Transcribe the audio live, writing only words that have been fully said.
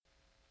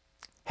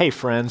Hey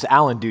friends,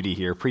 Alan Duty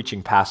here,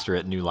 preaching pastor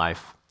at New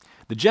Life.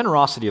 The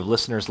generosity of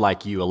listeners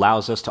like you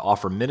allows us to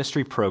offer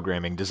ministry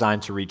programming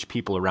designed to reach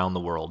people around the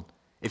world.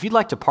 If you'd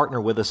like to partner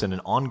with us in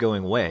an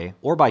ongoing way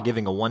or by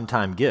giving a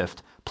one-time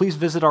gift, please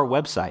visit our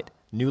website,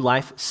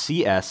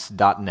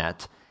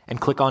 newlifecs.net,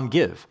 and click on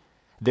Give.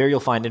 There you'll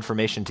find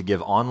information to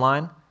give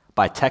online,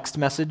 by text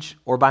message,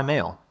 or by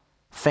mail.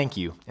 Thank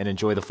you, and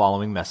enjoy the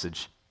following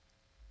message.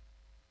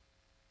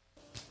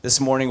 This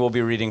morning we'll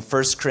be reading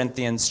 1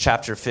 Corinthians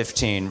chapter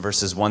 15,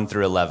 verses 1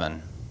 through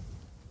 11.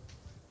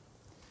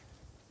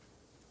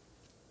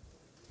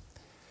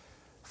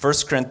 1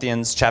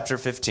 Corinthians chapter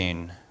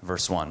 15,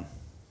 verse 1.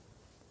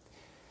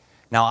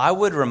 Now I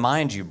would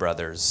remind you,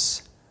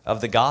 brothers, of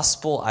the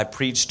gospel I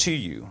preached to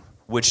you,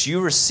 which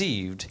you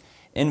received,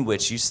 in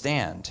which you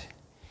stand,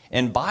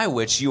 and by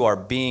which you are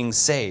being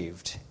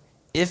saved,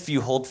 if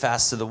you hold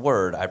fast to the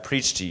word I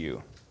preached to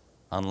you,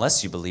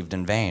 unless you believed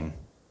in vain.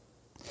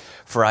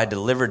 For I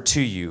delivered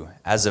to you,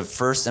 as of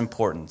first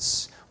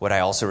importance, what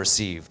I also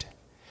received,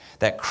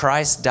 that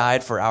Christ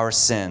died for our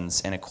sins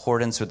in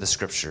accordance with the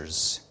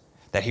Scriptures,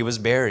 that he was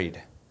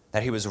buried,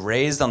 that he was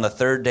raised on the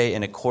third day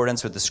in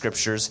accordance with the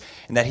Scriptures,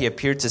 and that he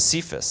appeared to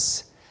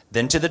Cephas,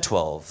 then to the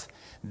 12.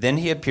 Then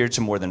he appeared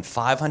to more than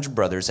 500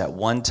 brothers at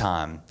one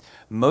time,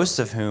 most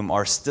of whom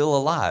are still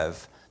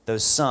alive, though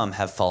some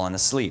have fallen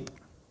asleep.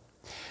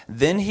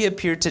 Then he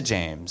appeared to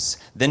James,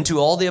 then to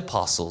all the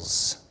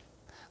apostles.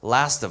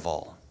 Last of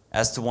all,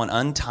 as to one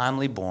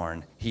untimely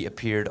born, he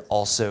appeared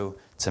also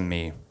to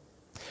me.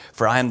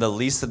 For I am the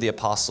least of the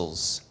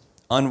apostles,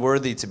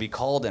 unworthy to be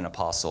called an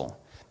apostle,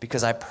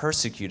 because I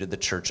persecuted the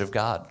church of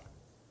God.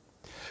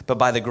 But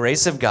by the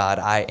grace of God,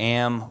 I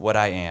am what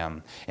I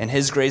am, and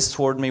his grace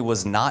toward me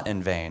was not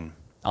in vain.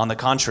 On the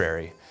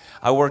contrary,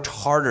 I worked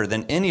harder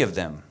than any of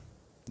them,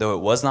 though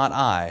it was not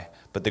I,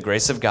 but the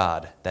grace of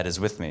God that is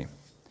with me.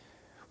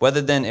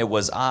 Whether then it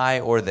was I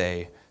or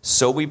they,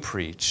 so we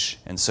preach,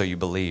 and so you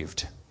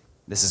believed.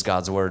 This is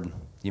God's word.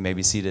 You may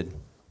be seated.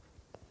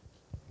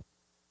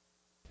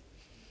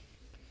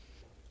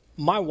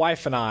 My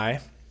wife and I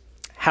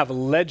have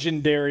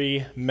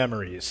legendary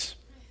memories.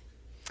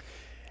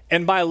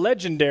 And by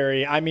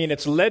legendary, I mean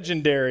it's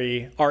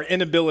legendary our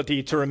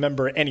inability to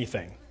remember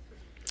anything.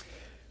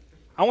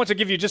 I want to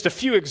give you just a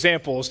few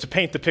examples to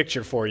paint the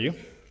picture for you.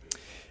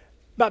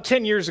 About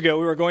 10 years ago,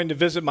 we were going to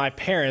visit my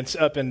parents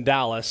up in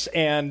Dallas,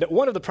 and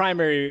one of the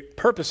primary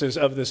purposes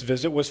of this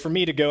visit was for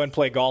me to go and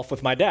play golf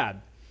with my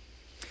dad.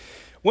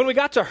 When we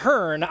got to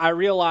Hearn, I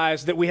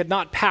realized that we had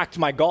not packed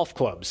my golf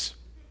clubs.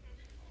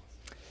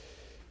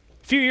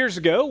 A few years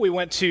ago, we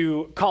went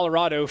to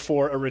Colorado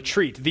for a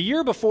retreat. The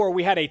year before,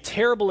 we had a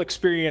terrible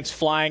experience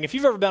flying. If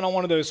you've ever been on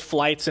one of those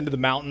flights into the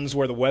mountains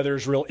where the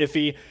weather's real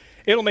iffy,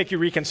 it'll make you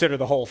reconsider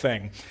the whole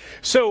thing.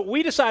 So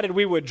we decided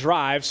we would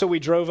drive, so we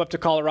drove up to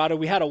Colorado.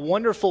 We had a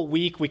wonderful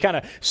week. We kind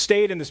of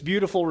stayed in this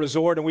beautiful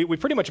resort, and we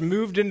pretty much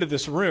moved into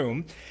this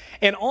room.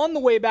 And on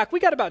the way back, we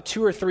got about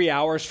 2 or 3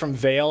 hours from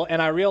Vail,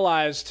 and I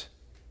realized,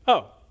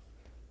 oh,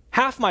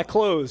 half my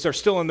clothes are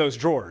still in those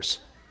drawers.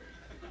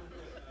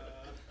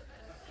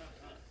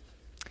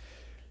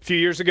 A few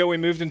years ago, we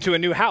moved into a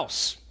new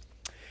house.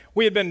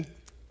 We had been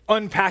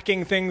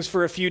unpacking things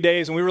for a few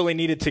days, and we really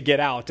needed to get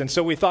out. And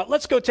so we thought,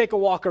 let's go take a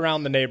walk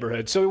around the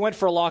neighborhood. So we went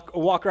for a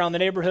walk around the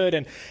neighborhood,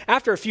 and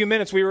after a few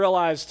minutes, we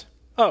realized,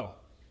 oh,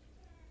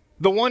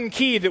 the one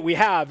key that we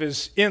have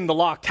is in the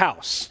locked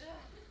house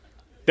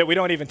that we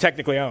don't even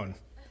technically own.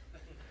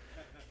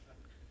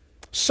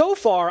 So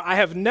far, I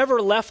have never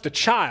left a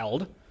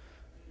child,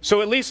 so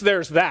at least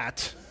there's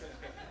that.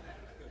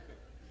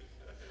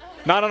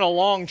 Not on a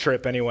long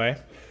trip, anyway.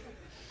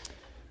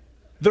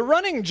 The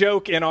running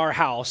joke in our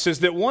house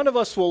is that one of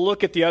us will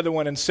look at the other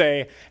one and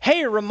say,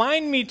 hey,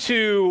 remind me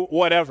to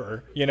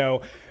whatever,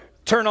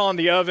 turn on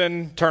the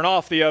oven, turn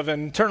off the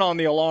oven, turn on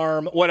the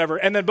alarm, whatever,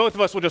 and then both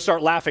of us will just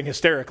start laughing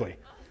hysterically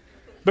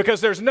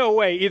because there's no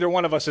way either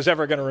one of us is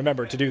ever going to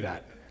remember to do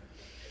that.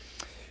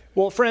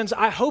 Well, friends,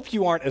 I hope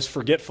you aren't as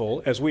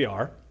forgetful as we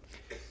are,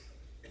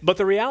 but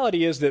the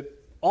reality is that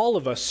all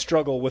of us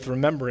struggle with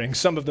remembering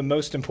some of the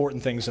most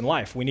important things in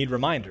life. We need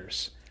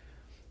reminders.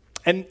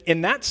 And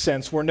in that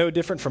sense, we're no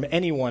different from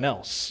anyone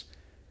else.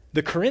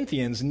 The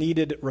Corinthians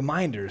needed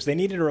reminders. They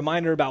needed a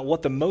reminder about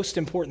what the most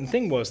important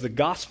thing was, the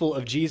gospel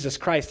of Jesus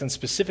Christ, and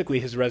specifically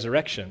his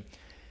resurrection.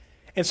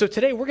 And so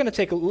today we're going to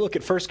take a look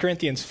at 1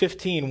 Corinthians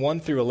 15, 1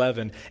 through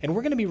 11, and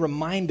we're going to be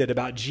reminded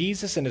about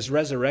Jesus and his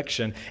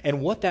resurrection and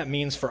what that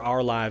means for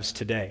our lives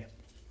today.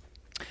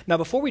 Now,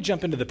 before we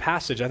jump into the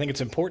passage, I think it's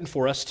important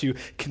for us to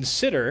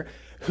consider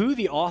who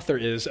the author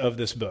is of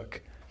this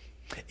book.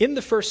 In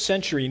the first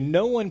century,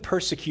 no one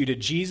persecuted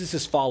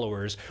Jesus'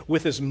 followers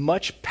with as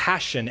much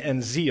passion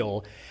and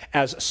zeal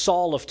as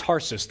Saul of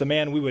Tarsus, the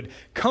man we would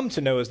come to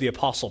know as the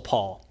Apostle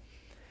Paul.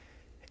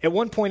 At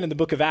one point in the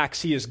book of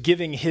Acts, he is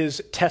giving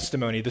his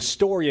testimony, the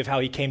story of how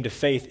he came to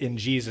faith in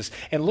Jesus.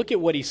 And look at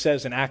what he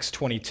says in Acts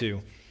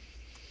 22.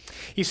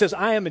 He says,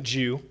 I am a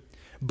Jew,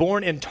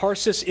 born in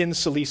Tarsus in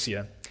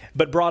Cilicia,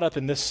 but brought up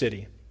in this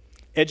city.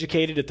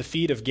 educated at the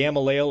feet of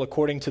Gamaliel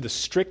according to the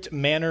strict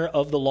manner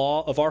of the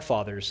law of our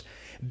fathers,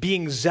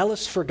 being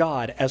zealous for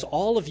God, as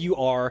all of you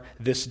are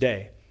this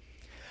day.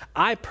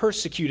 I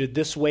persecuted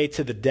this way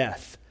to the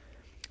death,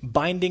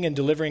 binding and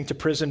delivering to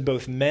prison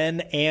both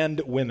men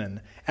and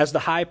women, as the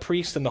high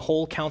priest and the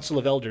whole council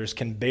of elders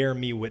can bear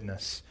me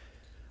witness.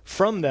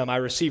 From them I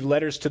received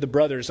letters to the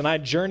brothers, and I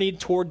journeyed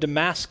toward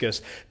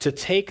Damascus to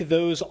take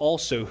those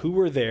also who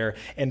were there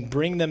and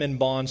bring them in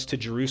bonds to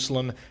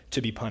Jerusalem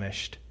to be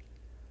punished.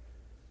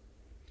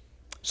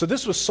 So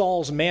this was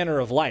Saul's manner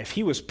of life.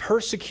 He was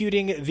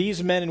persecuting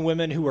these men and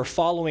women who were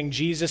following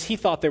Jesus. He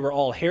thought they were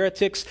all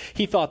heretics.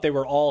 He thought they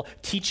were all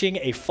teaching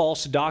a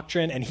false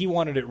doctrine, and he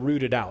wanted it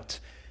rooted out.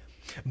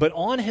 But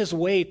on his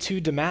way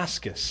to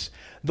Damascus,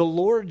 the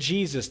Lord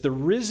Jesus, the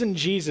risen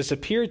Jesus,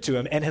 appeared to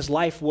him, and his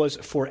life was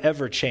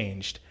forever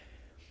changed.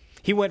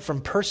 He went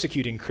from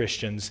persecuting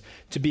Christians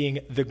to being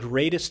the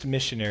greatest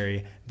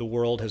missionary the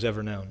world has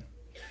ever known.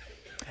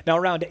 Now,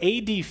 around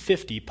AD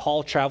 50,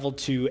 Paul traveled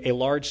to a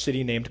large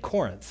city named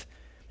Corinth.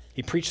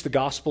 He preached the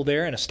gospel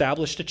there and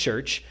established a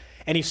church,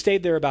 and he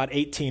stayed there about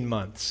 18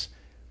 months.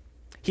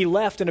 He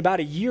left, and about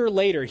a year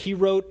later, he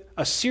wrote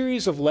a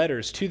series of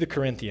letters to the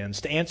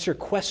Corinthians to answer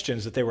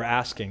questions that they were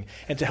asking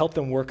and to help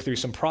them work through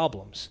some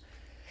problems.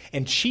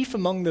 And chief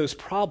among those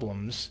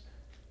problems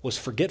was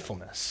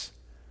forgetfulness.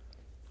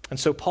 And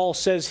so Paul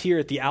says here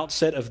at the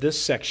outset of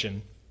this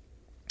section,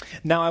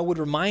 "Now I would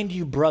remind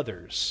you,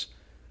 brothers,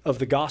 of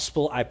the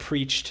gospel I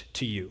preached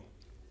to you."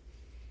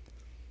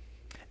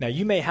 Now,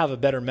 you may have a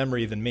better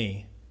memory than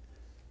me,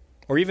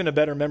 or even a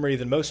better memory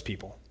than most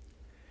people.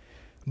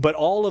 But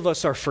all of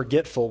us are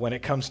forgetful when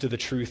it comes to the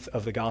truth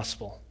of the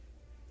gospel.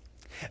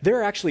 There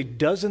are actually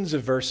dozens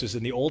of verses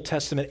in the Old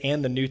Testament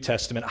and the New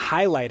Testament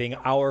highlighting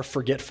our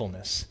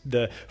forgetfulness,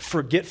 the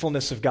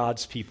forgetfulness of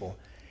God's people.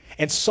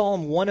 And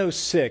Psalm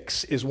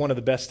 106 is one of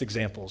the best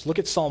examples. Look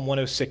at Psalm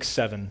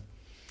 106:7.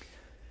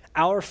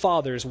 "Our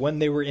fathers, when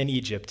they were in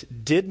Egypt,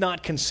 did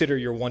not consider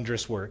your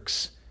wondrous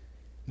works.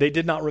 They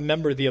did not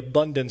remember the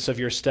abundance of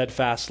your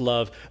steadfast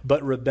love,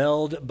 but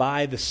rebelled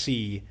by the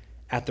sea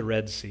at the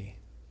Red Sea."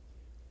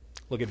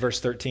 Look at verse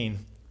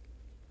 13.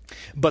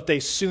 "But they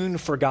soon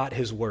forgot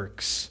his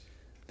works.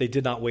 They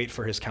did not wait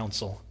for his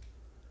counsel."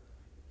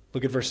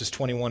 Look at verses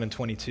 21 and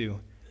 22.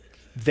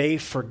 "They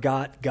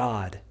forgot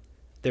God,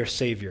 their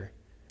Savior,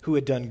 who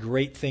had done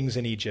great things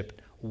in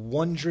Egypt,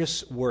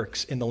 wondrous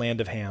works in the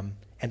land of Ham,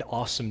 and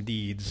awesome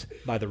deeds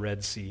by the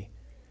Red Sea."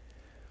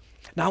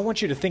 Now, I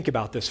want you to think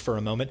about this for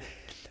a moment.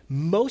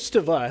 Most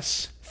of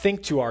us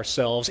think to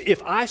ourselves,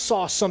 if I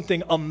saw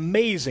something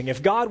amazing,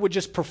 if God would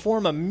just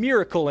perform a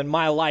miracle in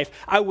my life,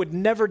 I would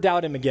never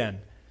doubt him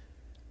again.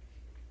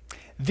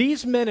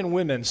 These men and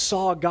women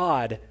saw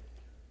God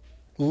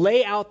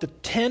lay out the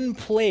 10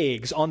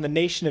 plagues on the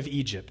nation of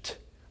Egypt,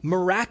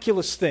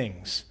 miraculous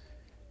things.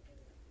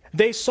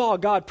 They saw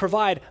God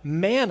provide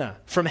manna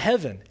from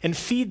heaven and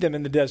feed them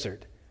in the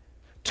desert.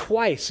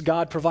 Twice,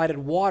 God provided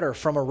water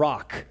from a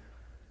rock.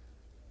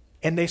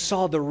 And they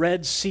saw the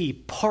Red Sea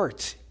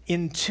part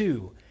in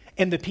two,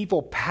 and the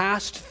people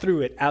passed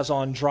through it as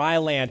on dry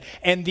land.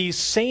 And these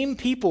same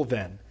people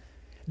then,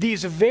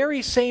 these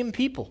very same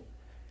people,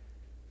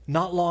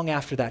 not long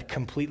after that,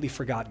 completely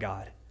forgot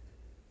God,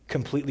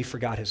 completely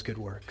forgot his good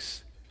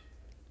works.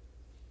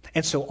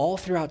 And so all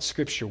throughout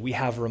Scripture, we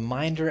have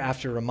reminder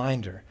after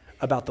reminder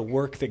about the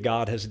work that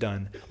God has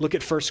done. Look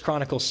at 1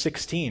 Chronicles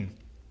 16.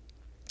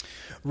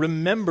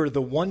 "Remember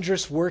the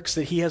wondrous works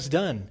that he has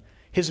done,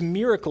 his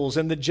miracles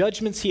and the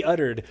judgments he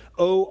uttered,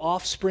 O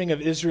offspring of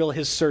Israel,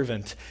 his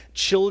servant,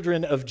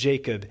 children of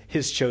Jacob,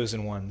 his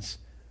chosen ones."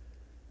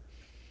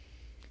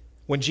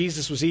 When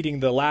Jesus was eating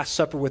the Last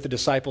Supper with the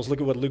disciples,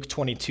 look at what Luke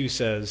 22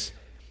 says.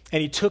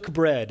 "And he took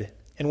bread,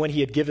 and when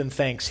he had given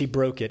thanks, he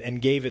broke it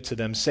and gave it to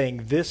them,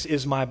 saying, 'This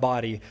is my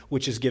body,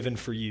 which is given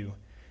for you.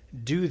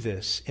 Do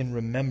this in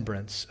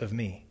remembrance of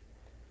me.'"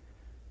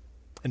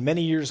 And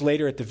many years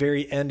later, at the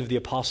very end of the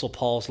Apostle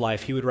Paul's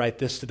life, he would write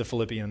this to the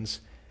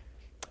Philippians: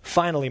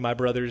 "Finally, my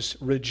brothers,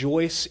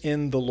 rejoice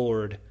in the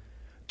Lord.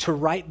 To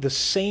write the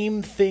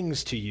same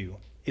things to you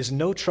is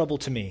no trouble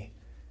to me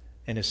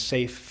and is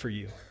safe for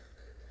you."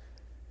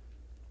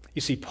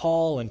 You see,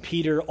 Paul and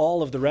Peter,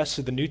 all of the rest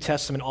of the New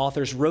Testament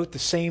authors wrote the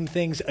same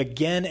things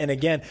again and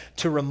again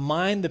to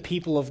remind the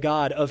people of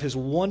God of his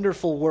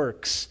wonderful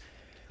works.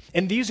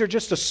 And these are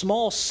just a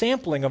small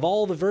sampling of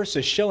all the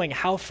verses showing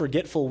how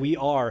forgetful we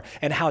are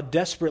and how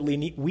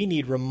desperately we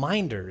need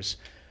reminders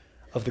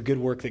of the good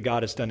work that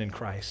God has done in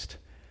Christ.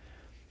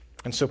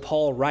 And so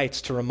Paul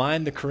writes to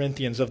remind the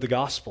Corinthians of the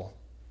gospel.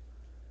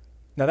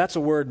 Now, that's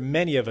a word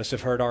many of us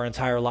have heard our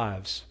entire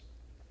lives.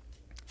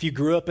 If you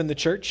grew up in the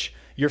church,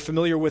 you're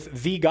familiar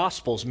with the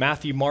Gospels,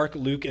 Matthew, Mark,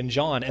 Luke, and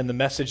John, and the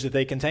message that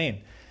they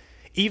contain.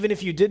 Even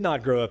if you did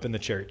not grow up in the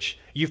church,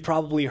 you've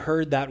probably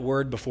heard that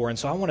word before. And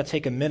so I want to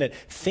take a minute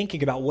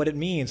thinking about what it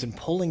means and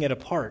pulling it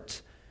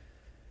apart.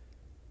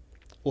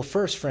 Well,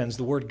 first, friends,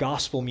 the word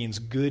gospel means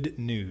good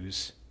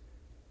news.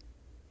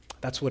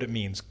 That's what it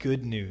means,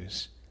 good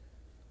news.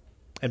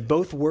 And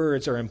both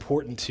words are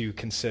important to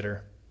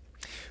consider.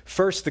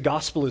 First, the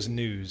gospel is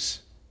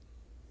news.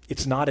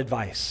 It's not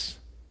advice.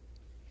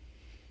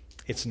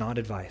 It's not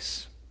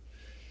advice.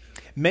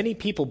 Many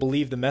people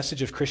believe the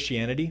message of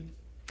Christianity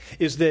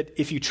is that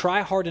if you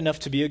try hard enough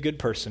to be a good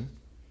person,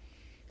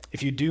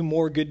 if you do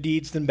more good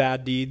deeds than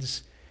bad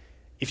deeds,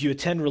 if you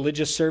attend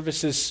religious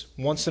services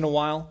once in a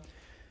while,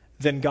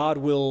 then God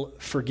will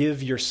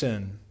forgive your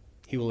sin.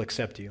 He will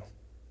accept you.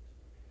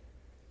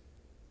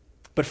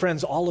 But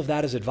friends, all of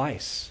that is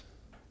advice.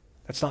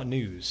 That's not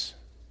news.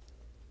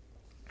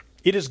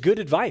 It is good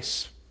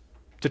advice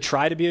to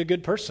try to be a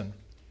good person.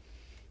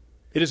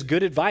 It is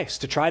good advice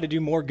to try to do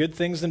more good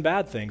things than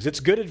bad things. It's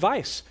good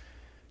advice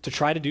to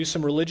try to do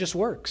some religious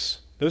works.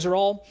 Those are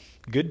all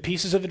good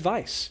pieces of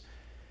advice.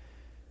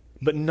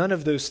 But none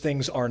of those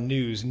things are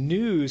news.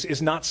 News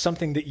is not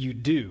something that you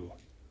do.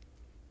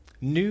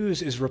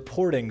 News is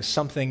reporting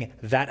something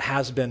that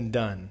has been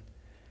done.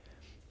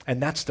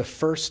 And that's the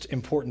first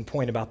important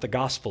point about the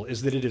gospel,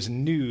 is that it is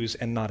news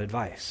and not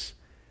advice.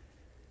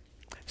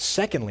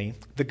 Secondly,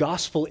 the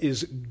gospel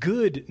is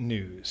good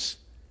news,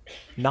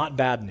 not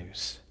bad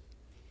news.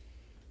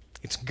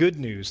 It's good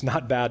news,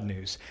 not bad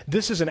news.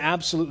 This is an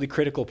absolutely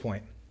critical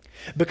point.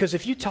 Because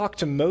if you talk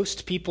to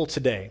most people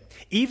today,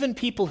 even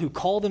people who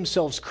call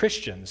themselves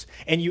Christians,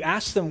 and you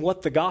ask them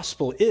what the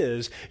gospel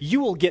is,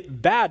 you will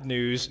get bad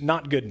news,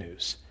 not good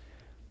news.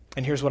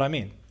 And here's what I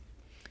mean.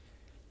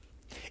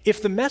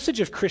 If the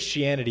message of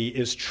Christianity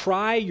is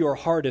try your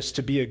hardest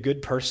to be a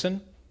good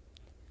person,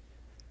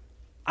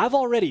 I've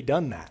already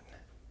done that.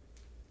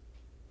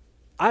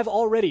 I've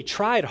already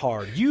tried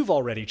hard. You've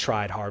already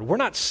tried hard. We're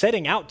not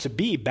setting out to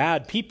be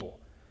bad people.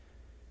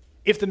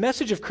 If the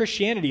message of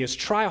Christianity is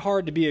try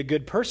hard to be a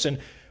good person,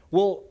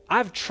 well,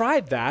 I've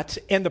tried that,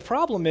 and the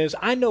problem is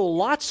I know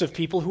lots of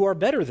people who are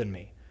better than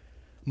me.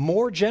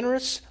 More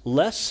generous,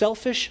 less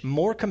selfish,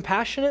 more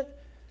compassionate.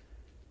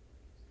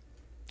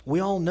 We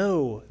all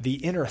know the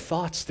inner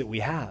thoughts that we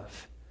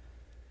have.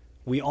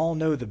 We all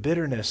know the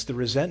bitterness, the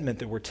resentment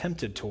that we're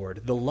tempted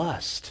toward, the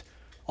lust,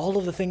 all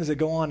of the things that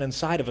go on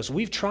inside of us.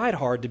 We've tried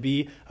hard to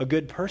be a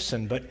good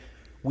person, but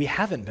we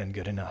haven't been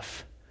good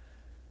enough,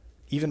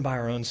 even by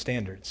our own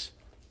standards.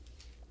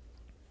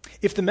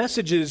 If the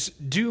message is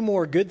do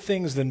more good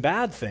things than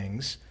bad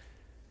things,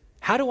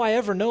 how do I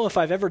ever know if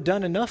I've ever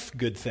done enough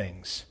good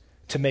things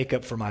to make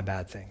up for my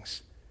bad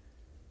things?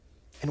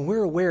 And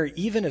we're aware,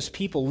 even as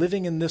people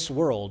living in this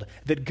world,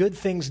 that good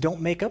things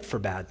don't make up for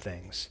bad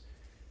things.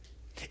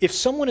 If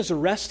someone is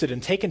arrested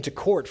and taken to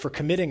court for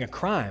committing a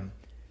crime,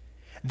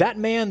 that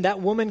man,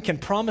 that woman can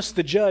promise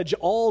the judge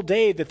all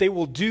day that they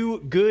will do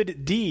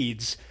good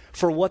deeds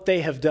for what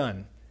they have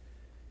done.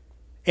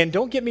 And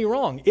don't get me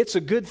wrong, it's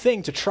a good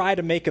thing to try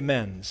to make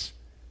amends.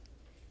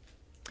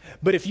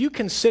 But if you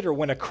consider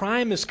when a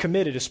crime is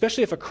committed,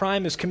 especially if a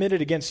crime is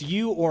committed against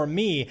you or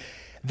me,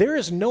 there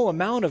is no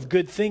amount of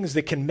good things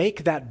that can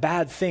make that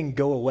bad thing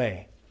go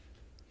away.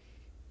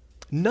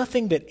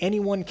 Nothing that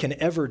anyone can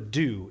ever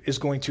do is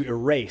going to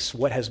erase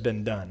what has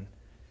been done.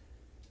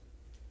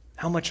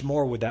 How much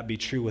more would that be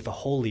true with a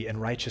holy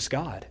and righteous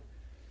God?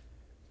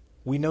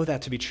 We know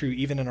that to be true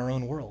even in our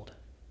own world.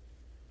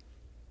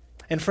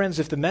 And friends,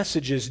 if the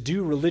message is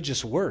do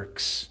religious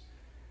works,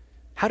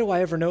 how do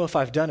I ever know if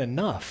I've done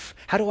enough?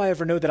 How do I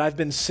ever know that I've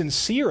been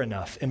sincere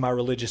enough in my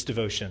religious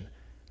devotion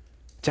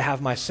to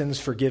have my sins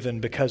forgiven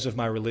because of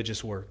my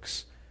religious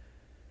works?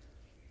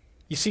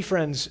 You see,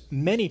 friends,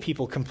 many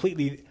people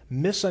completely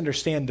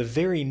misunderstand the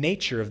very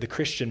nature of the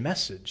Christian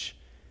message.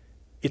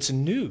 It's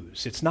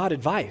news, it's not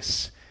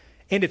advice.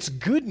 And it's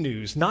good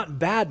news, not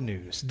bad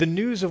news. The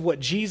news of what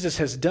Jesus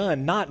has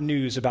done, not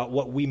news about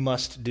what we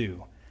must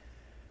do.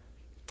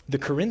 The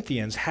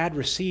Corinthians had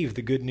received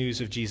the good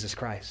news of Jesus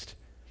Christ.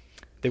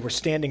 They were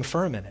standing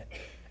firm in it.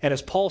 And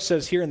as Paul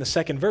says here in the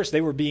second verse,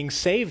 they were being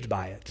saved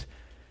by it.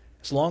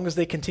 As long as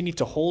they continued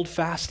to hold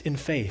fast in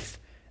faith,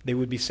 they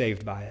would be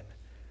saved by it.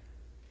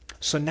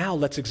 So now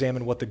let's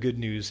examine what the good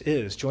news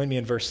is. Join me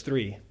in verse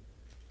 3.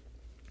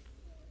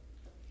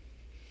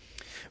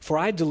 For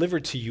I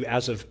delivered to you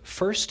as of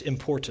first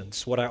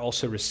importance what I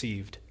also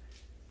received,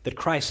 that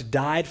Christ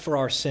died for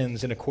our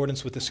sins in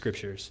accordance with the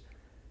Scriptures,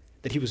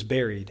 that he was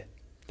buried,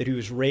 that he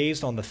was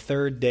raised on the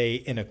third day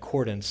in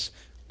accordance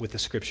with the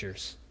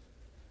Scriptures.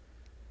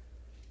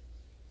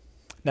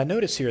 Now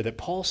notice here that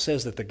Paul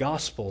says that the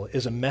gospel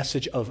is a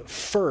message of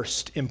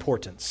first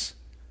importance.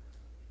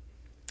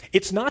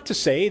 It's not to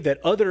say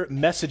that other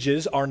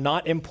messages are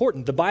not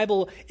important. The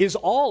Bible is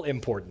all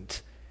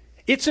important.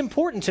 It's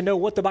important to know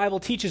what the Bible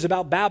teaches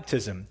about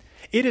baptism.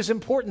 It is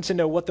important to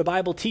know what the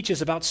Bible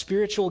teaches about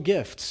spiritual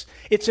gifts.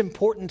 It's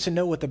important to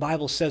know what the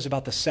Bible says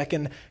about the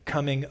second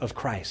coming of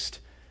Christ.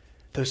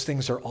 Those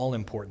things are all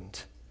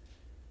important.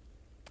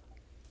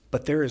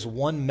 But there is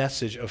one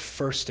message of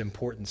first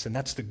importance, and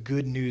that's the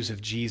good news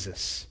of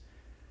Jesus.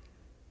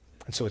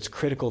 And so it's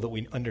critical that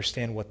we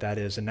understand what that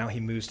is. And now he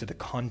moves to the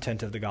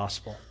content of the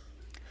gospel.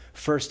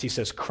 First, he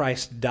says,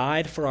 Christ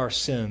died for our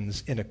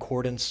sins in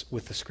accordance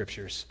with the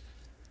Scriptures.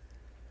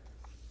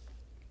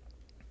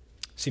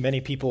 See,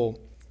 many people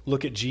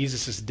look at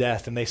Jesus'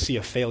 death and they see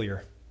a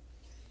failure.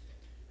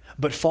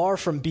 But far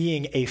from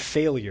being a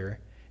failure,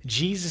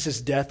 Jesus'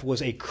 death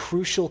was a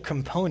crucial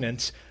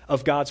component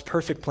of God's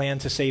perfect plan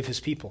to save his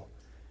people.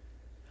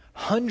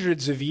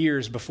 Hundreds of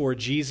years before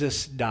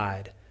Jesus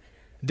died,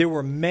 there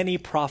were many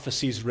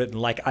prophecies written,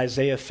 like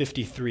Isaiah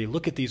 53.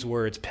 Look at these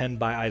words penned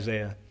by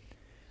Isaiah.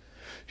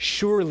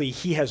 Surely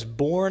he has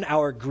borne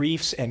our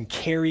griefs and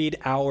carried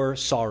our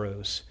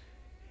sorrows.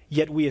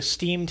 Yet we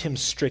esteemed him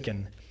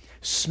stricken,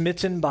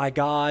 smitten by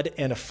God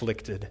and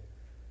afflicted.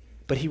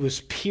 But he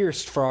was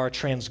pierced for our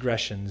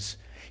transgressions.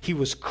 He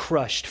was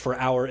crushed for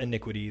our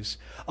iniquities.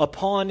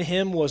 Upon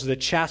him was the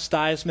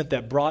chastisement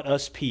that brought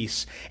us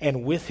peace,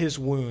 and with his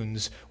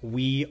wounds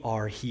we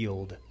are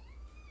healed.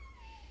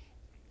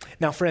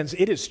 Now, friends,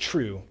 it is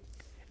true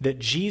that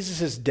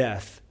Jesus'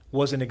 death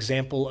was an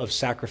example of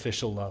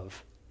sacrificial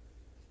love.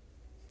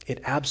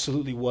 It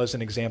absolutely was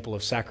an example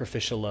of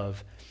sacrificial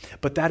love,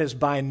 but that is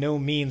by no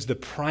means the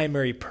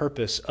primary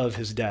purpose of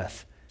his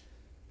death.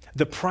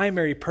 The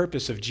primary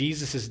purpose of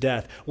Jesus'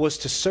 death was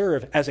to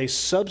serve as a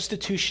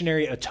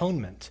substitutionary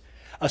atonement,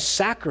 a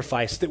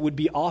sacrifice that would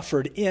be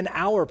offered in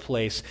our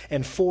place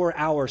and for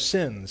our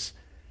sins.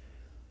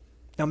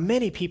 Now,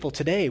 many people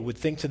today would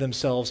think to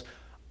themselves,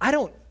 I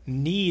don't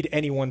need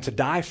anyone to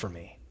die for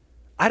me.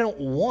 I don't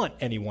want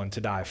anyone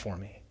to die for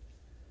me.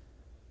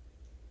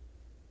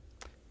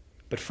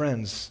 But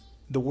friends,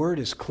 the word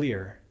is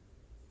clear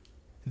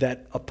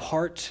that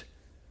apart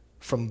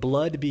from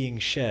blood being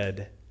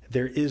shed,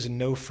 there is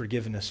no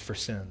forgiveness for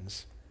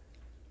sins.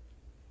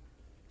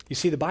 You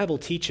see, the Bible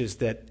teaches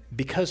that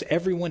because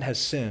everyone has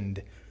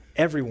sinned,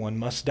 everyone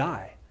must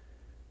die.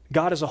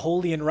 God is a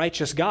holy and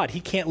righteous God.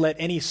 He can't let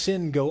any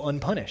sin go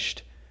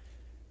unpunished.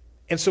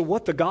 And so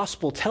what the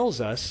gospel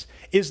tells us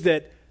is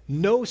that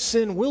no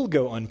sin will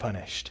go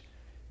unpunished.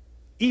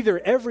 Either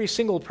every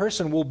single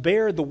person will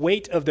bear the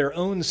weight of their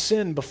own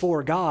sin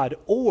before God,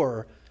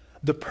 or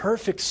the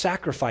perfect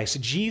sacrifice,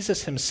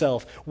 Jesus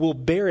himself, will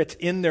bear it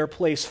in their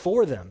place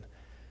for them.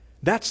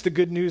 That's the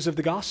good news of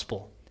the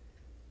gospel.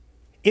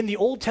 In the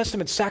Old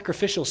Testament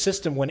sacrificial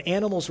system, when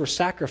animals were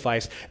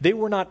sacrificed, they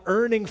were not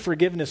earning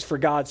forgiveness for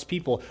God's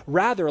people.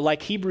 Rather,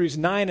 like Hebrews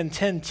 9 and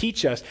 10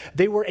 teach us,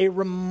 they were a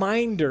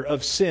reminder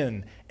of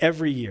sin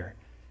every year.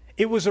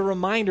 It was a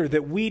reminder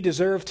that we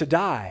deserve to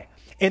die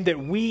and that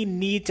we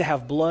need to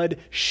have blood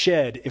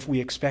shed if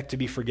we expect to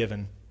be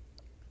forgiven.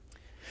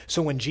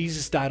 So when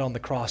Jesus died on the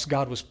cross,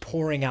 God was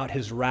pouring out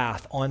his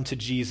wrath onto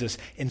Jesus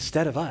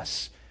instead of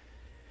us.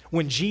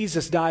 When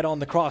Jesus died on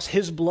the cross,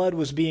 his blood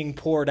was being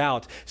poured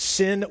out.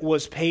 Sin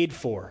was paid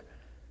for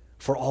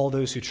all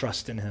those who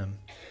trust in him.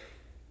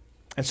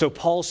 And so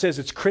Paul says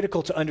it's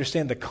critical to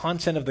understand the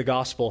content of the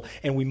gospel,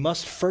 and we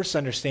must first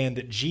understand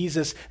that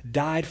Jesus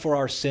died for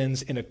our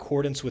sins in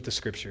accordance with the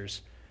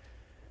scriptures.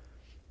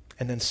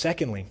 And then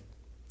secondly,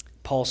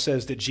 Paul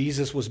says that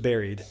Jesus was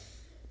buried,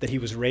 that he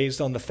was raised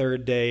on the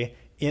third day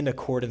in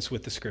accordance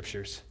with the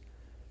scriptures.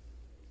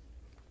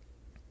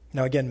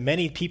 Now again,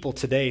 many people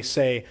today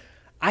say,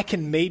 I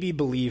can maybe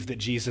believe that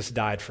Jesus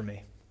died for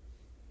me,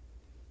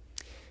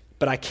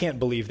 but I can't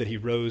believe that he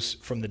rose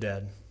from the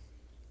dead.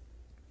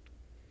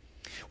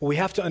 Well, we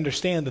have to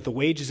understand that the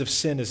wages of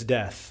sin is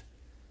death.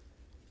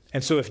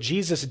 And so if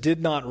Jesus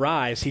did not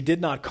rise, he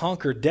did not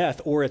conquer death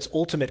or its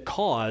ultimate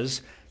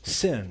cause,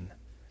 sin.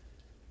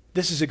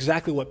 This is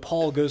exactly what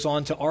Paul goes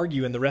on to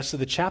argue in the rest of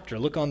the chapter.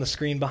 Look on the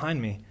screen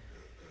behind me.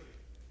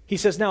 He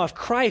says, now if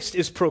Christ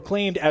is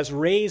proclaimed as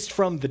raised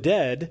from the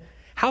dead,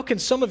 how can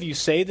some of you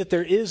say that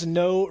there is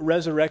no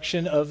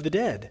resurrection of the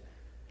dead?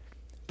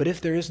 But if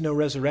there is no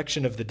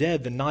resurrection of the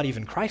dead, then not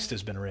even Christ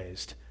has been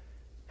raised.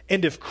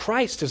 And if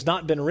Christ has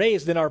not been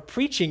raised, then our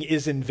preaching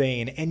is in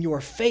vain, and your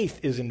faith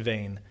is in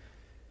vain.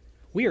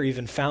 We are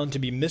even found to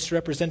be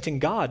misrepresenting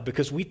God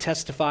because we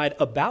testified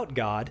about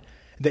God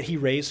that he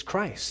raised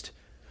Christ,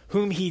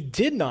 whom he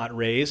did not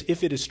raise,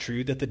 if it is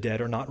true that the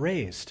dead are not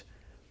raised.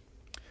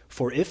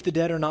 For if the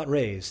dead are not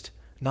raised,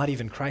 not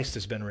even Christ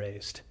has been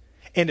raised.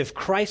 And if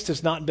Christ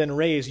has not been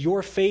raised,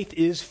 your faith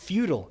is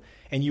futile,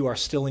 and you are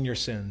still in your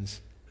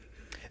sins.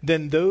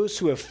 Then those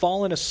who have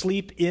fallen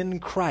asleep in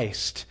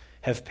Christ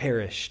have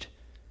perished.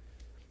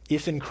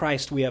 If in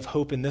Christ we have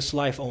hope in this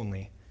life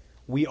only,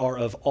 we are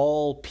of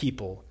all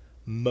people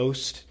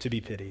most to be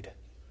pitied.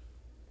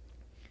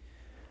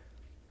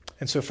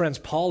 And so, friends,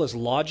 Paul is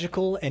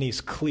logical and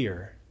he's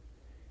clear.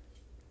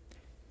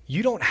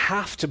 You don't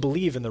have to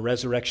believe in the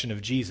resurrection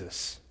of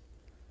Jesus.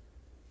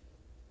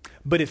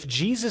 But if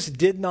Jesus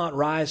did not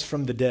rise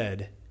from the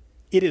dead,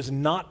 it is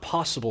not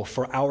possible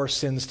for our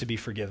sins to be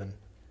forgiven.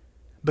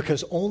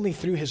 Because only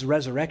through his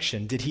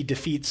resurrection did he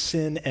defeat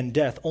sin and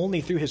death.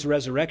 Only through his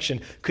resurrection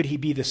could he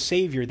be the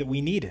Savior that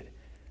we needed.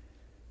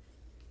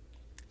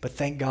 But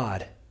thank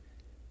God,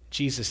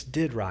 Jesus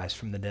did rise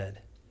from the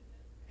dead.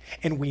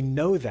 And we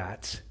know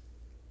that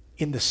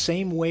in the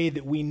same way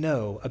that we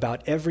know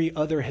about every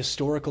other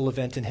historical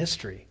event in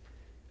history,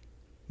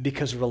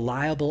 because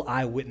reliable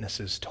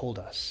eyewitnesses told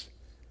us.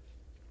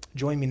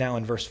 Join me now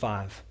in verse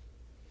 5.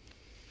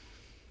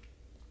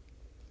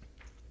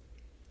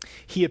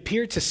 He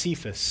appeared to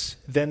Cephas,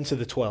 then to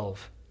the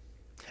 12.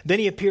 Then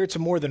he appeared to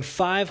more than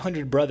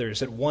 500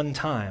 brothers at one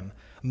time,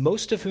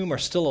 most of whom are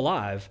still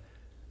alive,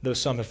 though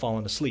some have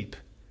fallen asleep.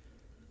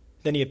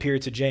 Then he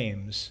appeared to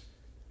James,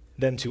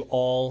 then to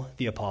all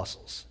the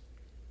apostles.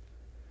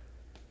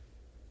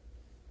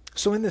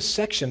 So in this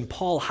section,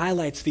 Paul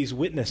highlights these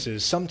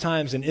witnesses,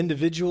 sometimes an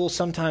individual,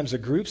 sometimes a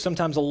group,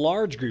 sometimes a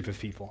large group of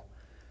people.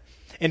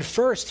 And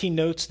first, he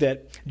notes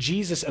that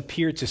Jesus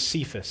appeared to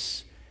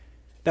Cephas.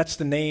 That's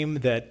the name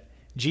that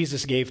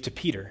Jesus gave to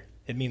Peter.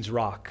 It means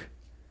rock.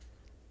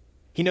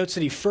 He notes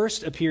that he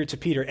first appeared to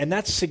Peter, and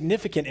that's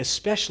significant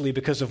especially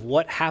because of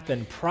what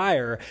happened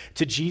prior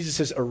to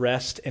Jesus'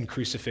 arrest and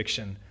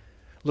crucifixion.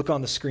 Look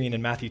on the screen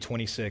in Matthew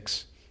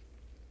 26.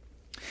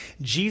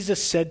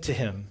 Jesus said to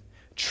him,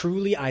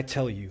 "Truly I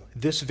tell you,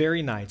 this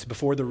very night,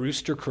 before the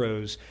rooster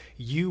crows,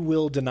 you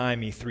will deny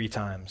me 3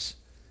 times."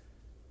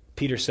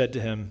 Peter said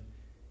to him,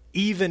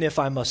 "Even if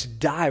I must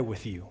die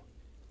with you,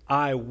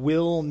 I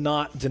will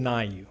not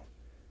deny you."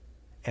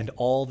 And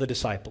all the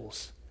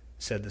disciples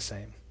said the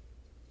same.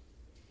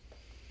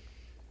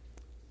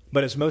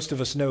 But as most of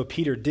us know,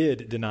 Peter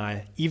did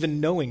deny, even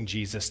knowing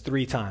Jesus,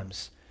 3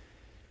 times.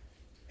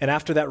 And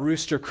after that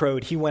rooster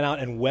crowed, he went out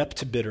and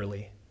wept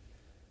bitterly.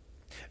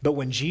 But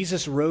when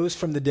Jesus rose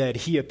from the dead,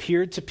 he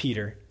appeared to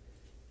Peter,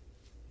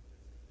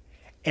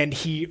 and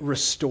he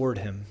restored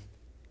him.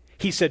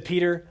 He said,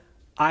 "Peter,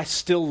 I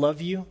still love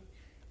you.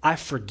 I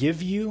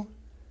forgive you.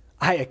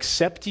 I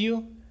accept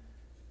you."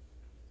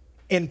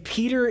 And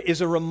Peter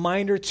is a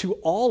reminder to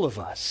all of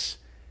us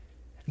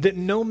that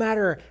no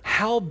matter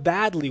how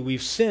badly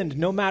we've sinned,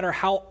 no matter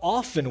how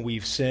often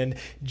we've sinned,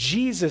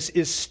 Jesus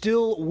is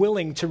still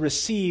willing to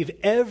receive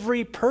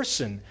every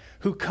person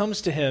who comes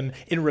to him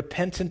in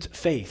repentant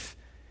faith.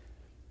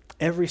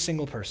 Every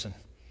single person.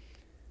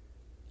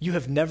 You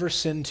have never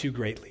sinned too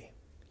greatly.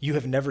 You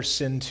have never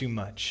sinned too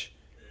much.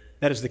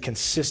 That is the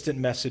consistent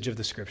message of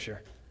the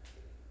Scripture.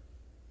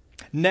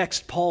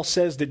 Next, Paul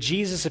says that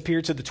Jesus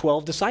appeared to the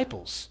 12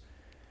 disciples.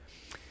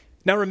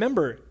 Now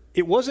remember,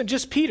 it wasn't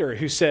just Peter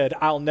who said,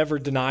 "I'll never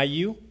deny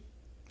you.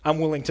 I'm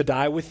willing to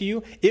die with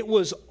you." It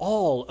was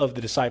all of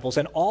the disciples,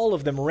 and all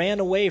of them ran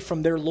away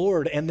from their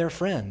Lord and their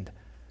friend.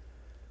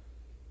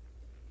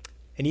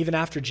 And even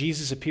after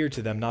Jesus appeared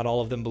to them, not all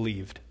of them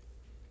believed.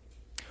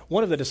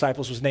 One of the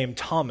disciples was named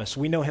Thomas.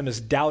 We know him as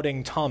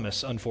Doubting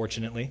Thomas,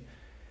 unfortunately.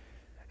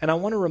 And I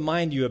want to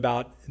remind you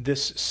about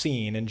this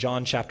scene in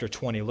John chapter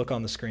 20. Look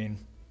on the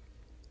screen.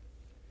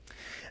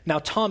 Now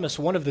Thomas,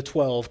 one of the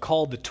 12,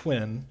 called the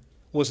twin,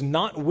 was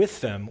not with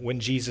them when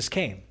Jesus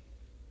came.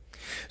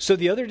 So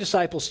the other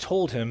disciples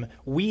told him,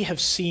 "We have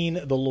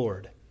seen the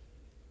Lord."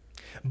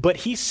 But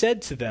he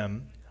said to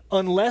them,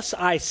 "Unless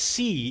I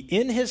see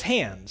in his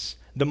hands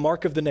the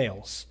mark of the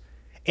nails,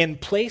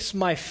 and place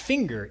my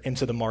finger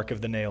into the mark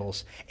of the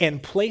nails,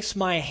 and place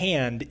my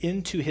hand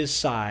into his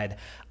side,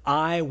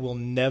 I will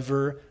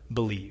never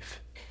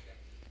believe."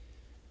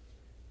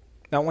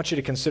 Now I want you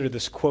to consider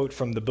this quote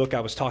from the book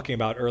I was talking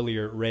about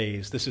earlier,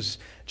 Raised. This is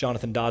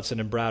Jonathan Dodson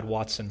and Brad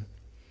Watson.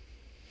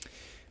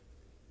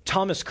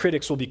 Thomas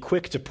critics will be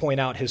quick to point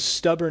out his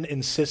stubborn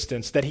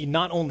insistence that he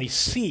not only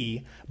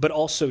see, but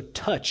also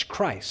touch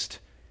Christ.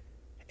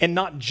 And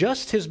not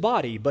just his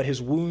body, but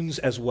his wounds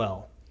as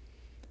well.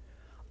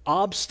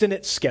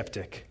 Obstinate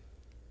skeptic.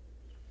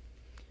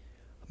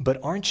 But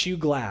aren't you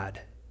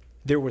glad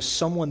there was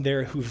someone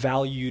there who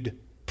valued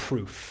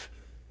proof?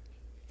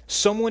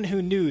 Someone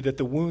who knew that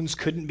the wounds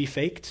couldn't be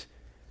faked?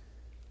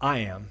 I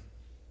am.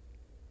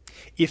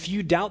 If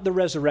you doubt the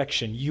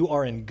resurrection, you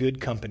are in good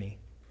company.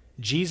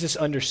 Jesus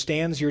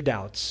understands your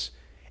doubts,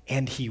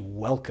 and he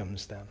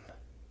welcomes them.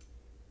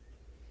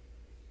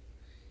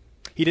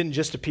 He didn't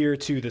just appear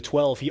to the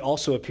 12, he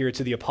also appeared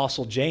to the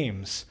Apostle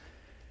James.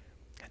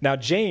 Now,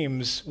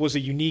 James was a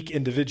unique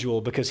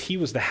individual because he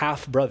was the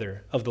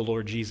half-brother of the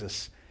Lord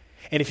Jesus.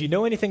 And if you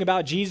know anything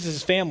about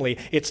Jesus' family,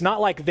 it's not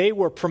like they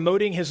were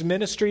promoting his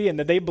ministry and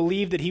that they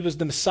believed that he was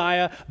the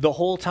Messiah the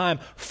whole time.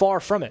 Far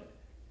from it.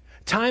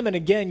 Time and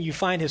again, you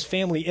find his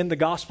family in the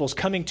Gospels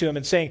coming to him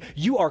and saying,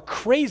 "You are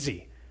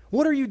crazy.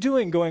 What are you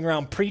doing going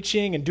around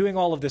preaching and doing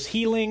all of this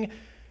healing?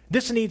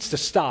 This needs to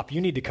stop.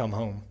 You need to come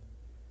home."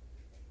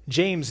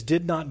 James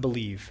did not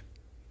believe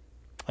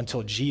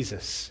until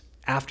Jesus,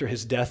 after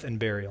his death and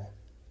burial,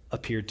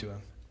 appeared to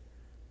him.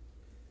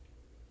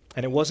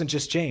 And it wasn't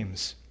just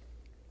James.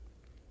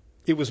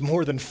 It was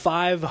more than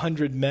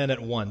 500 men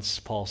at once,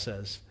 Paul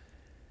says,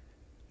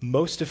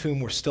 most of whom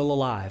were still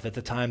alive at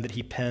the time that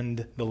he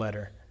penned the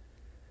letter.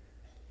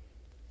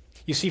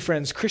 You see,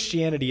 friends,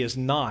 Christianity is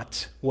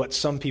not what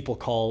some people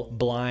call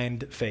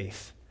blind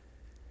faith.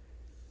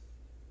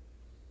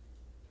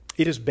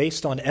 It is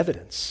based on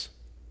evidence,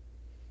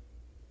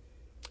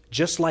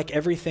 just like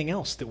everything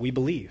else that we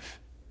believe.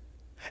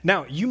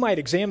 Now, you might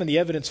examine the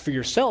evidence for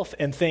yourself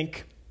and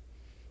think,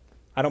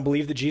 "I don't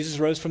believe that Jesus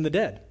rose from the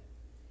dead."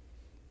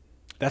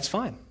 That's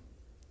fine.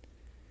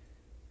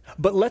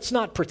 But let's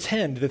not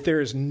pretend that there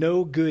is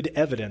no good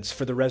evidence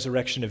for the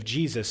resurrection of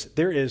Jesus.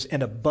 There is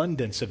an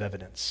abundance of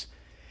evidence.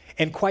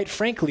 And quite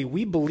frankly,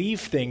 we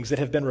believe things that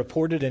have been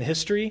reported in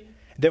history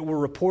that were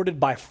reported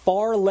by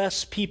far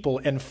less people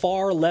and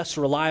far less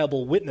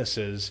reliable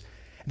witnesses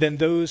than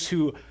those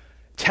who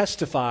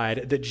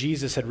testified that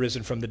Jesus had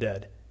risen from the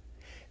dead.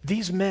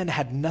 These men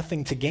had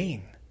nothing to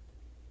gain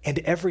and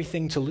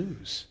everything to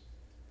lose.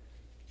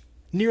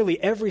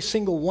 Nearly every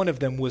single one of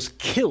them was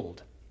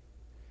killed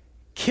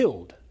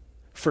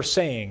for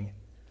saying,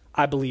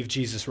 I believe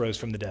Jesus rose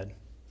from the dead.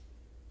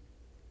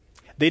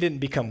 They didn't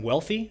become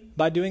wealthy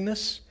by doing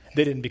this.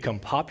 They didn't become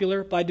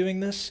popular by doing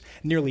this.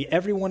 Nearly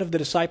every one of the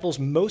disciples,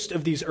 most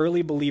of these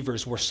early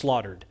believers were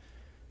slaughtered,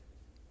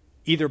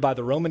 either by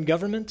the Roman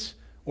government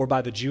or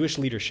by the Jewish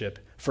leadership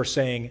for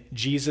saying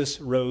Jesus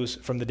rose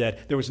from the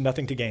dead. There was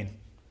nothing to gain,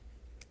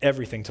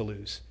 everything to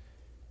lose.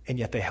 And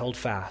yet they held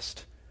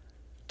fast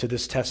to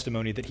this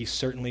testimony that he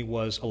certainly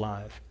was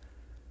alive.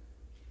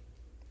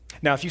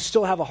 Now, if you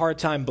still have a hard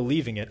time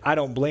believing it, I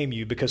don't blame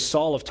you, because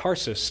Saul of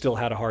Tarsus still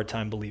had a hard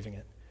time believing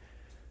it.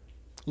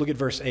 Look at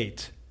verse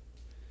 8.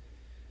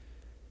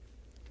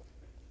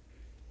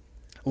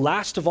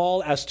 Last of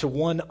all, as to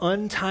one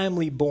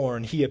untimely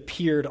born, he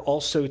appeared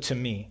also to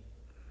me.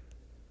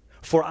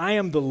 For I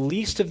am the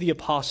least of the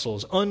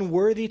apostles,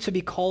 unworthy to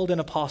be called an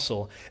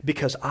apostle,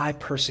 because I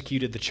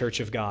persecuted the church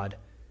of God.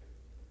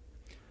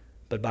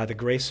 But by the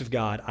grace of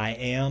God, I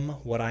am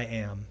what I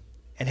am,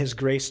 and his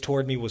grace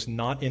toward me was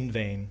not in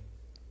vain.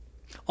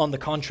 On the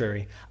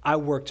contrary, I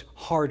worked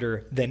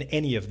harder than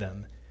any of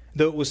them,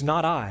 though it was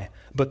not I,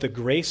 but the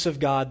grace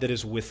of God that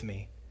is with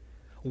me.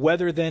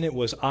 Whether then it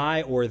was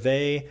I or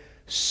they,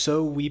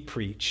 so we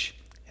preach,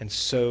 and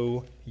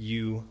so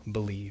you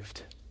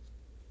believed.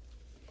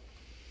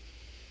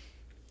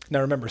 Now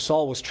remember,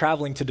 Saul was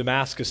traveling to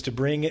Damascus to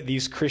bring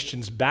these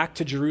Christians back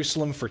to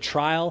Jerusalem for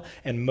trial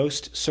and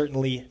most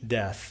certainly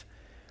death.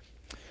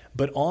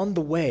 But on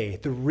the way,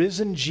 the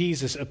risen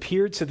Jesus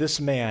appeared to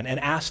this man and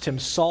asked him,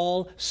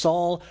 Saul,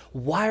 Saul,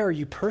 why are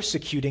you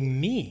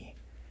persecuting me?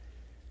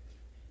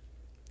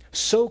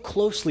 So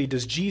closely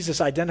does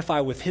Jesus identify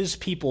with his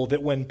people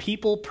that when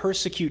people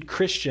persecute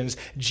Christians,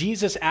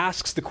 Jesus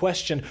asks the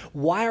question,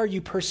 why are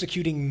you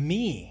persecuting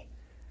me?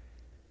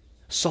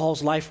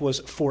 Saul's life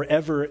was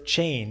forever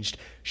changed.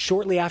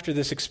 Shortly after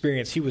this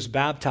experience, he was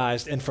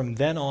baptized, and from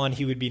then on,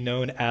 he would be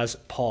known as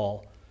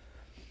Paul.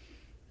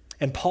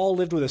 And Paul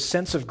lived with a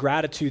sense of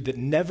gratitude that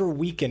never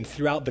weakened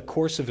throughout the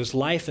course of his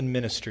life and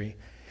ministry.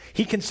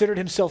 He considered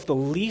himself the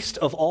least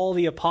of all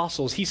the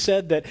apostles. He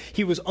said that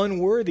he was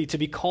unworthy to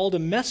be called a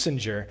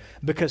messenger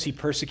because he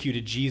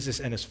persecuted Jesus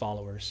and his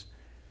followers.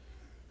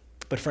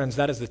 But friends,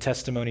 that is the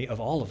testimony of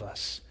all of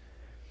us.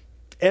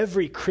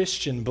 Every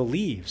Christian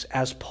believes,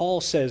 as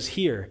Paul says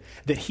here,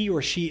 that he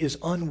or she is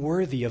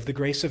unworthy of the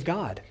grace of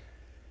God.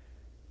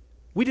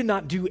 We did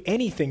not do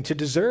anything to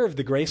deserve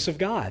the grace of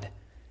God.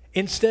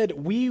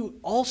 Instead, we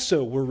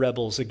also were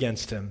rebels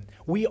against him.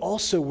 We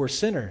also were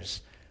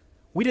sinners.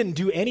 We didn't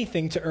do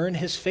anything to earn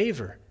his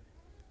favor.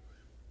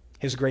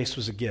 His grace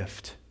was a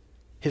gift.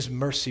 His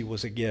mercy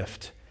was a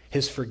gift.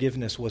 His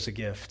forgiveness was a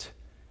gift.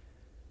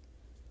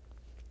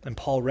 And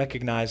Paul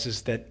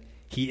recognizes that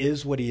he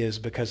is what he is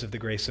because of the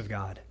grace of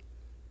God.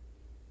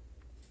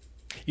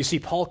 You see,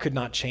 Paul could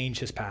not change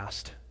his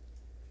past,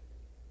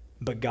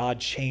 but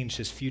God changed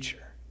his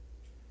future.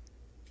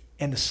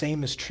 And the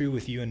same is true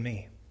with you and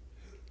me.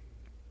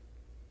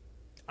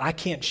 I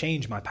can't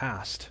change my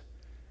past.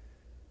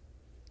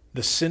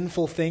 The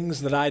sinful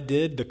things that I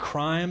did, the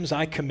crimes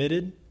I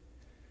committed,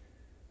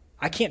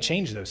 I can't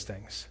change those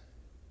things.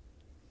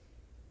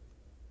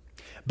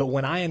 But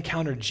when I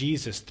encountered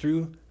Jesus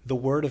through the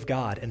Word of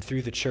God and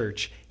through the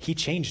church, he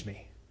changed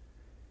me.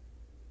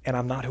 And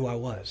I'm not who I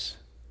was.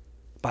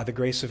 By the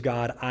grace of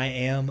God, I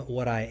am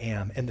what I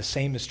am. And the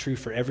same is true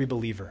for every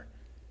believer.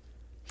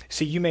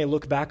 See, you may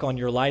look back on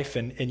your life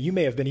and you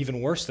may have been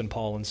even worse than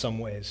Paul in some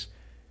ways.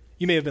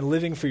 You may have been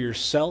living for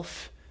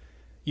yourself.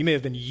 You may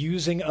have been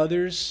using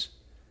others.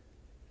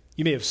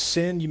 You may have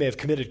sinned. You may have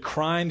committed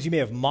crimes. You may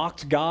have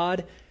mocked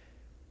God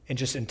and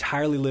just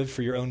entirely lived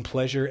for your own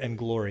pleasure and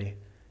glory.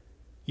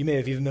 You may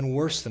have even been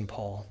worse than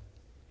Paul.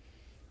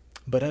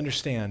 But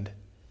understand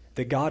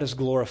that God is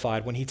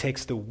glorified when he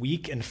takes the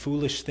weak and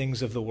foolish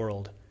things of the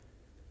world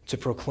to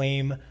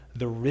proclaim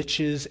the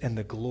riches and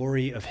the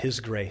glory of his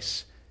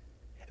grace.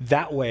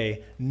 That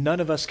way, none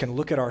of us can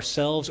look at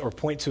ourselves or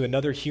point to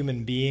another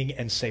human being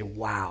and say,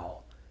 wow,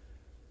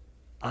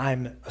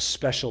 I'm a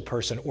special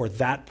person, or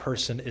that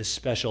person is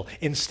special.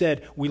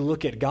 Instead, we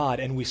look at God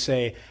and we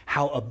say,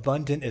 how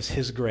abundant is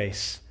his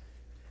grace?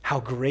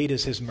 How great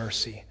is his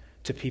mercy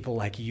to people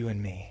like you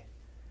and me?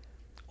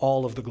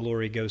 All of the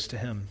glory goes to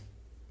him.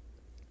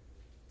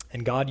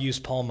 And God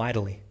used Paul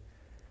mightily.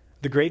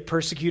 The great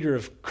persecutor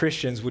of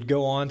Christians would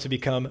go on to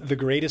become the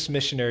greatest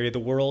missionary the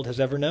world has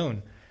ever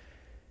known.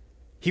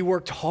 He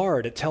worked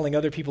hard at telling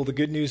other people the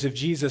good news of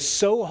Jesus,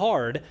 so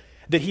hard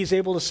that he's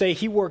able to say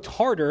he worked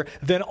harder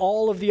than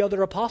all of the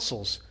other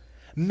apostles,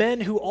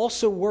 men who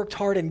also worked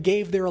hard and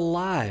gave their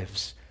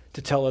lives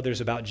to tell others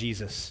about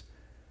Jesus.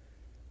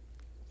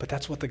 But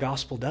that's what the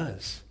gospel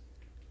does.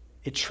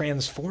 It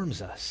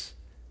transforms us,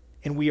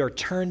 and we are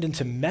turned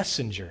into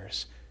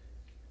messengers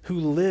who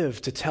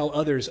live to tell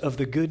others of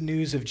the good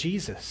news of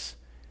Jesus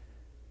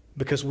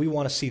because we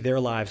want to see their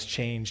lives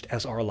changed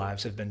as our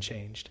lives have been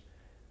changed.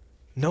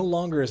 No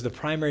longer is the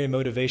primary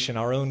motivation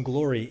our own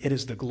glory, it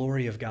is the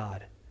glory of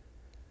God.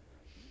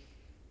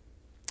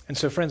 And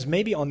so, friends,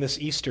 maybe on this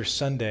Easter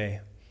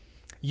Sunday,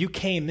 you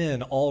came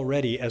in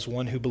already as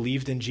one who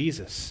believed in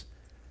Jesus.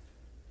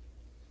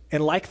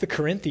 And like the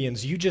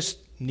Corinthians, you just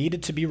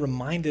needed to be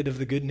reminded of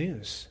the good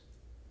news.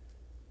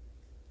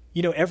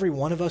 You know, every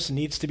one of us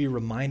needs to be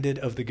reminded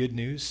of the good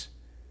news.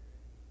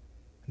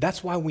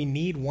 That's why we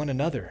need one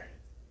another.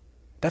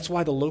 That's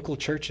why the local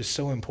church is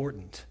so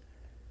important.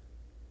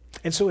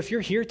 And so if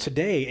you're here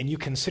today and you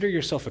consider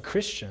yourself a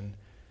Christian,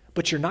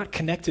 but you're not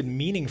connected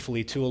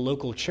meaningfully to a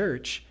local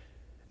church,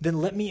 then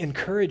let me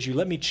encourage you,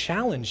 let me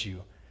challenge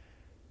you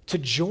to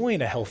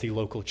join a healthy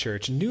local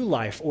church, New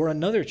Life, or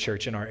another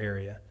church in our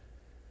area.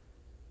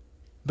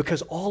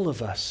 Because all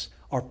of us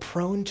are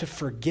prone to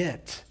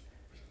forget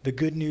the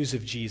good news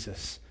of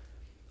Jesus.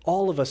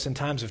 All of us in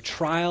times of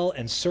trial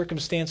and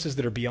circumstances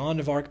that are beyond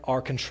of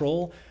our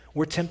control,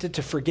 we're tempted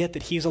to forget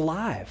that he's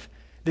alive,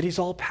 that he's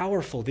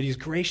all-powerful, that he's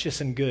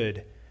gracious and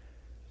good.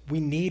 We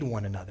need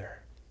one another.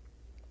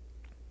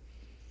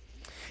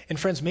 And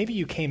friends, maybe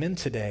you came in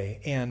today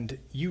and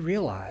you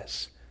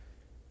realize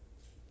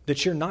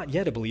that you're not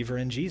yet a believer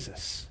in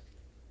Jesus.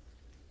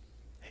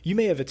 You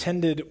may have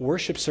attended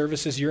worship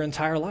services your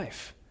entire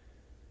life.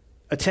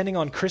 Attending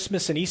on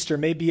Christmas and Easter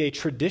may be a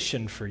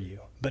tradition for you,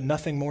 but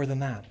nothing more than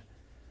that.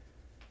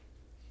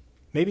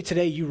 Maybe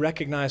today you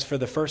recognize for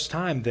the first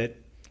time that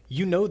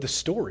you know the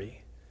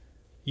story.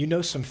 You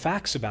know some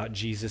facts about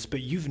Jesus,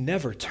 but you've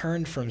never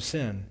turned from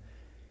sin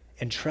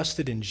and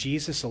trusted in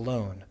Jesus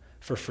alone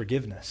for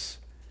forgiveness.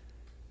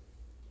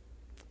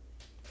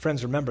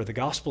 Friends, remember, the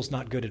gospel's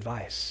not good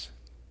advice.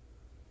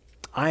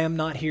 I am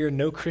not here,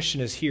 no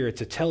Christian is here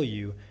to tell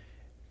you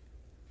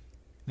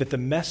that the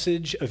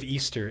message of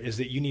Easter is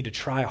that you need to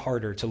try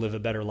harder to live a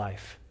better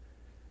life.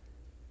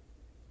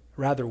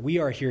 Rather, we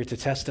are here to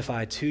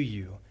testify to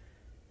you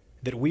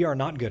that we are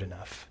not good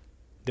enough,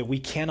 that we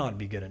cannot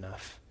be good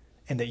enough,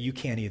 and that you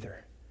can't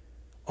either.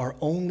 Our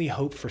only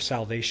hope for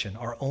salvation,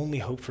 our only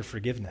hope for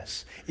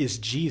forgiveness is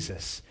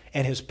Jesus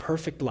and his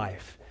perfect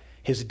life,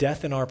 his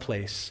death in our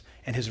place,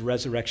 and his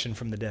resurrection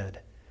from the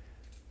dead.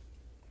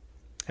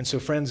 And so,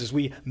 friends, as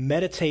we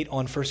meditate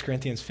on 1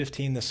 Corinthians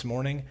 15 this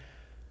morning,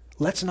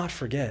 let's not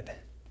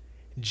forget,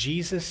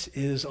 Jesus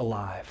is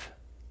alive.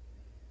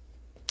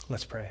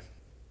 Let's pray.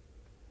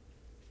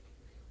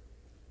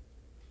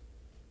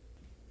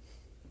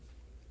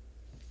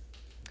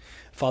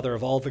 Father,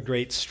 of all the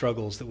great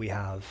struggles that we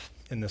have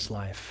in this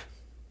life,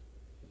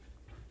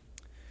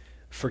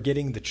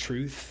 forgetting the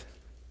truth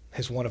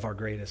is one of our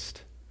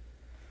greatest.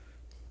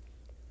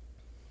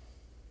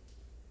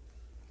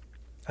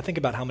 I think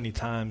about how many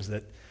times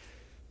that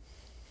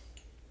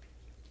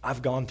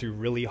I've gone through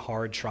really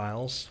hard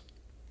trials,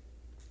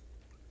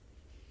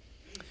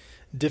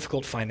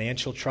 difficult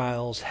financial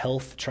trials,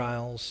 health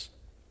trials,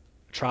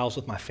 trials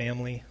with my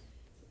family,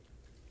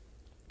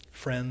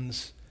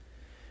 friends,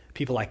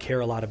 people I care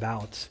a lot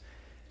about.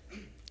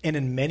 And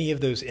in many of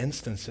those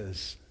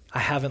instances, I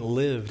haven't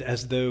lived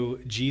as though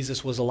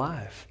Jesus was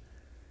alive.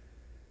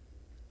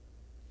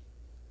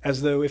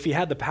 As though if he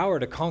had the power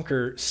to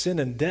conquer sin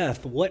and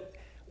death, what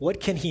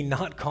can he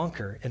not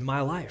conquer in my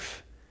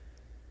life?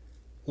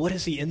 What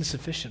is he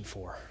insufficient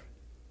for?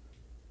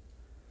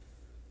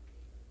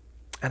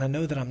 And I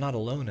know that I'm not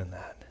alone in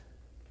that.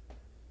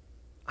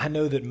 I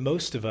know that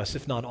most of us,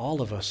 if not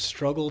all of us,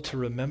 struggle to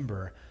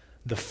remember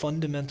the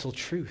fundamental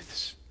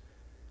truths.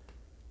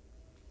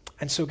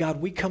 And so, God,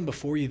 we come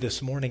before you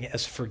this morning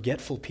as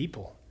forgetful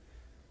people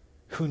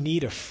who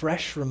need a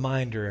fresh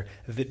reminder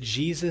that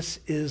Jesus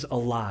is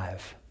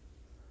alive.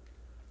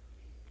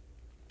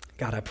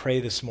 God, I pray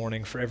this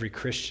morning for every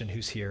Christian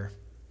who's here.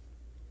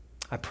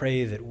 I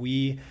pray that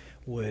we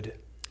would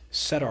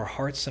set our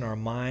hearts and our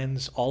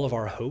minds, all of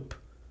our hope,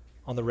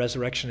 on the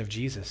resurrection of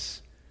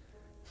Jesus.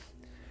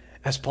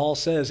 As Paul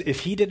says,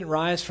 if he didn't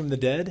rise from the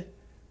dead,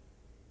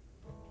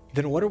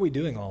 then what are we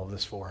doing all of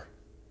this for?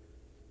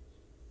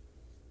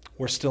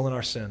 We're still in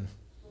our sin.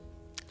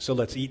 So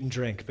let's eat and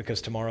drink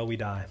because tomorrow we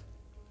die.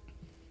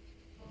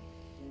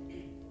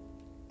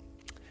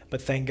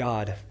 But thank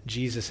God,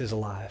 Jesus is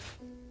alive.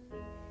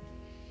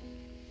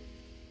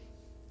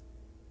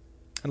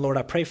 And Lord,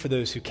 I pray for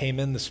those who came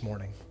in this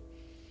morning,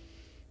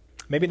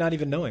 maybe not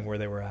even knowing where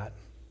they were at.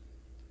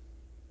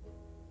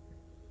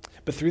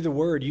 But through the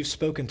word, you've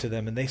spoken to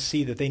them and they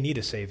see that they need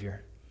a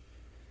Savior,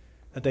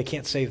 that they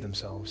can't save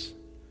themselves.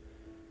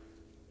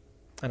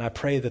 And I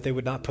pray that they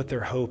would not put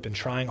their hope in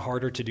trying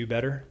harder to do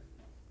better,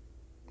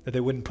 that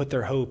they wouldn't put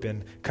their hope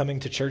in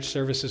coming to church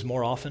services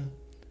more often,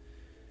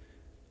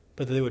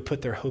 but that they would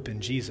put their hope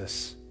in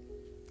Jesus,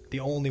 the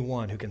only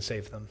one who can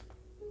save them.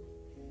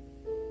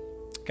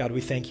 God,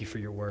 we thank you for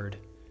your word.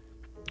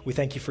 We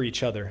thank you for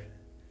each other.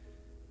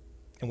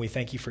 And we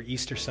thank you for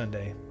Easter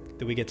Sunday,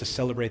 that we get to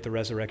celebrate the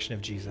resurrection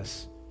of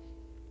Jesus.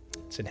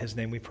 It's in his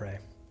name we pray.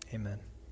 Amen.